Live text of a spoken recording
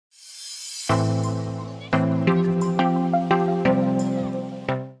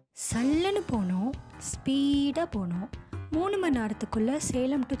சல்லன்னு போனோம், ஸ்பீடாக போனோம். 3 மணி நேரத்துக்குள்ளே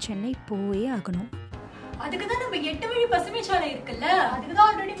சேலம் டு சென்னை போயே ஆகணும். அதுக்கு தான் நம்ம 8 வழி பசுமை சாலை இருக்குல்ல, அதுக்கு தான்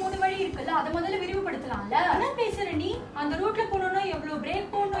ஆல்ரெடி 3 வழி இருக்குல்ல, அதை முதல்ல விரிவுபடுத்தலாம்ல. என்ன பேசுற நீ? அந்த ரூட்ல போனோம்னா எவ்வளவு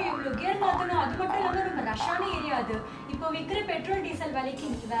பிரேக் போடணும், எவ்வளவு கியர் மாத்தணும், அது மட்டும் இல்லாம ரொம்ப ரஷ்ஷான ஏரியா அது. இப்போ விற்கிற பெட்ரோல் டீசல்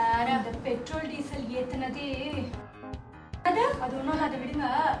விலைக்கு நீ வேற அந்த பெட்ரோல் டீசல் ஏத்துனதே அது ஒன்றும் இல்லை, அதை விடுங்க.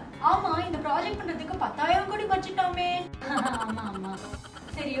 ஆமா, இந்த ப்ராஜெக்ட் பண்றதுக்கு 10,000 கோடி பட்ஜெட்டாமே. ஆமா ஆமா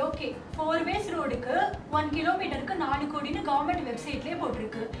சரி, ஓகே. 4 வேஸ் ரோடுக்கு 1 கிலோமீட்டருக்கு 4 கோடின்னு கவர்மெண்ட் வெப்சைட்லயே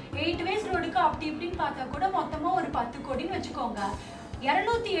போட்டிருக்கு. 8 வேஸ் ரோடுக்கு அப்படி இப்படின்னு பார்த்தா கூட மொத்தமா ஒரு 10 கோடின்னு வச்சுக்கோங்க.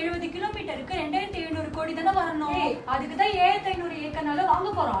 270 கிலோமீட்டருக்கு 2700 கோடி தானே வரணும். அதுக்குதான் 7500 ஏக்கர்னால வாங்க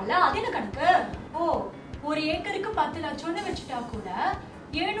போறோம்ல, அது என்ன கணக்கு? ஓ, ஒரு ஏக்கருக்கு 10 லட்சம்னு வச்சுட்டா கூட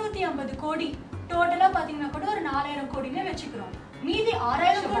 750 கோடி டோட்டலா பாத்தீங்கன்னா கூட ஒரு 4000 கோடின்னு வச்சுக்கிறோம். மீதி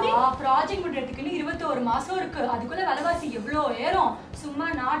 6000 கோடி ப்ராஜெக்ட் பண்றதுக்குன்னு 21 மாசம் இருக்கு. அதுக்குள்ள விலைவாசி எவ்வளோ ஏறும்? சும்மா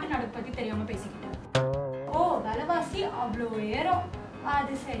நாட்டு நடப்பு பத்தி தெரியாம பேசிக்கிட்டேன். ஓ, விலைவாசி அவ்வளோ ஏறும்,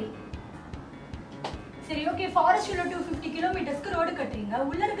 அது சரி சரி, ஓகே. ஃபாரஸ்ட்ல 250 கிலோமீட்டர்ஸ்க்கு ரோடு கட்டுறீங்க.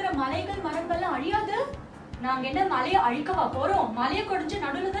 உள்ள இருக்கிற மலைகள் மரங்கள்லாம் அழியாது. நாங்க என்ன மலையை அழிக்கவா போறோம்? மலையை குறைஞ்சு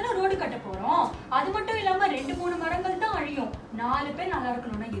நடுவில் தானே ரோடு கட்ட போறோம். அது மட்டும் இல்லாம 2-3 மரங்கள் தான் அழியும். 4 பேர் நல்லா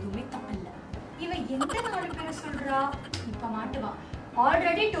இருக்கணும்னா எதுவுமே தப்பு இல்லை. இவன் எந்த 4 பேரை சொல்றா? இப்ப மாட்டுவா.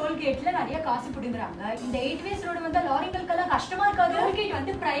 ஆல்ரெடி டோல்கேட்ல நிறைய காசு பிடுங்குறாங்க. இந்த 8 வேஸ் ரோடு வந்தா லாரிகளுக்கெல்லாம் கஷ்டமா இருக்காது. டோல்கேட்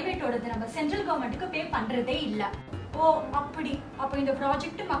வந்து பிரைவேட்டோடது, நம்ம சென்ட்ரல் கவர்மெண்ட்டுக்கு பே பண்றதே இல்ல. ஓ அப்படி. அப்ப இந்த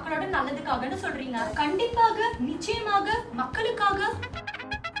ப்ராஜெக்ட் மக்களோட நல்லதுக்காகன்னு சொல்றீங்க? கண்டிப்பாக, நிச்சயமாக, மக்களுக்காக.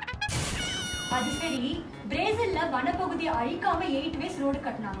 அது சரி, பிரேசில்ல வனப்பகுதி அழிக்காம 8 வேஸ் ரோடு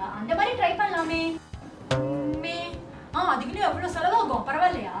கட்டினாங்க. அந்த மாதிரி ட்ரை பண்ணலாமே. அதுக்கு எவ்வளவு செலவாகும்?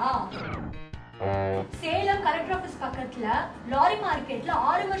 பரவாயில்லையா? சேலம் கலெக்டர் ஆபீஸ் பக்கத்துல லாரி மார்க்கெட்ல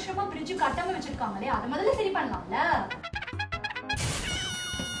 6 வருஷமா பிரிட்ஜ் கட்டாம வச்சிருக்காங்களே, அதை முதல்ல சரி பண்ணலாம்ல.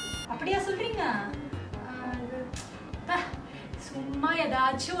 அப்படியா சொல்றீங்க? சும்மா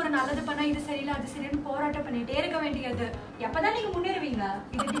ஏதாச்சும் ஒரு நல்லது பண்ணா இது சரியில்லை அது சரின்னு போராட்டம் பண்ணிட்டே இருக்க வேண்டியது. எப்பதான் நீங்க முன்னேறுவீங்க?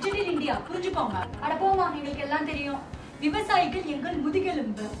 இது டிஜிட்டல் இந்தியா, புரிஞ்சுக்கோங்க. அட போமா, எங்களுக்கு எல்லாம் தெரியும். விவசாயிகள் எங்கள்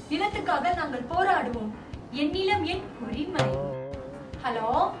முதுகெலும்பு, நிலத்துக்காக நாங்கள் போராடுவோம், என் நிலம் என் உரிமை. ஹலோ,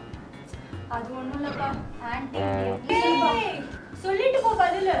 அது ஒண்ணும் இல்லப்பா, ஆன்டி. சொல்லிட்டு போ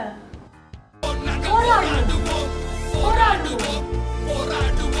பதிலு.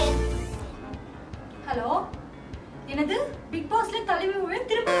 ஹலோ, என்னது? பிக் பாஸ்ல தலைவி ஊழல்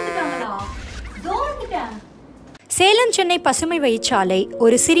திரும்ப வந்துட்டாங்களா? தோ வந்துட்டேன். சேலம் சென்னை பசுமை வழிச்சாலை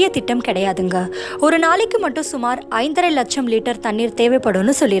ஒரு சிறிய திட்டம் கிடையாதுங்க. ஒரு நாளைக்கு மட்டும் சுமார் 5.5 லட்சம் லிட்டர் தண்ணீர்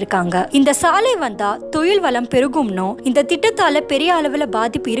தேவைப்படும்னு சொல்லியிருக்காங்க. இந்த சாலை வந்தா தொழில் வளம் பெருகும்னும் இந்த திட்டத்தால பெரிய அளவுல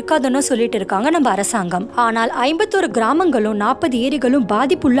பாதிப்பு இருக்காதுன்னு சொல்லிட்டு இருக்காங்க நம்ம அரசாங்கம். ஆனால் 51 கிராமங்களும் 40 ஏரிகளும்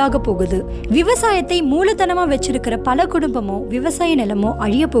பாதிப்புள்ளாக போகுது. விவசாயத்தை மூலதனமா வச்சிருக்கிற பல குடும்பமும் விவசாய நிலமும்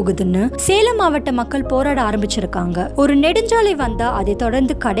அழிய போகுதுன்னு சேலம் மாவட்ட மக்கள் போராட ஆரம்பிச்சிருக்காங்க. ஒரு நெடுஞ்சாலை வந்தா அதை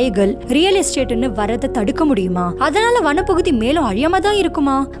தொடர்ந்து கடைகள், ரியல் எஸ்டேட்னு வரதை தடுக்க முடியுமா? அதனால வனப்பகுதி மேலும் அழியாம தான்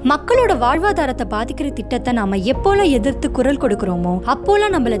இருக்குமா? மக்களோட வாழ்வாதாரத்தை பாதிக்கிற திட்டத்தை நாம எப்போலாம் எதிர்த்து குரல் கொடுக்கிறோமோ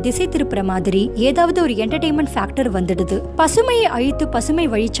அப்போலாம் நம்மள திசை திருப்புற மாதிரி ஏதாவது ஒரு என்டர்டெயின்மெண்ட் ஃபேக்டர் வந்துடுது. பசுமையை அழித்து பசுமை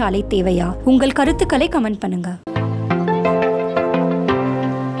வழிச்சாலை தேவையா? உங்கள் கருத்துக்களை கமெண்ட் பண்ணுங்க.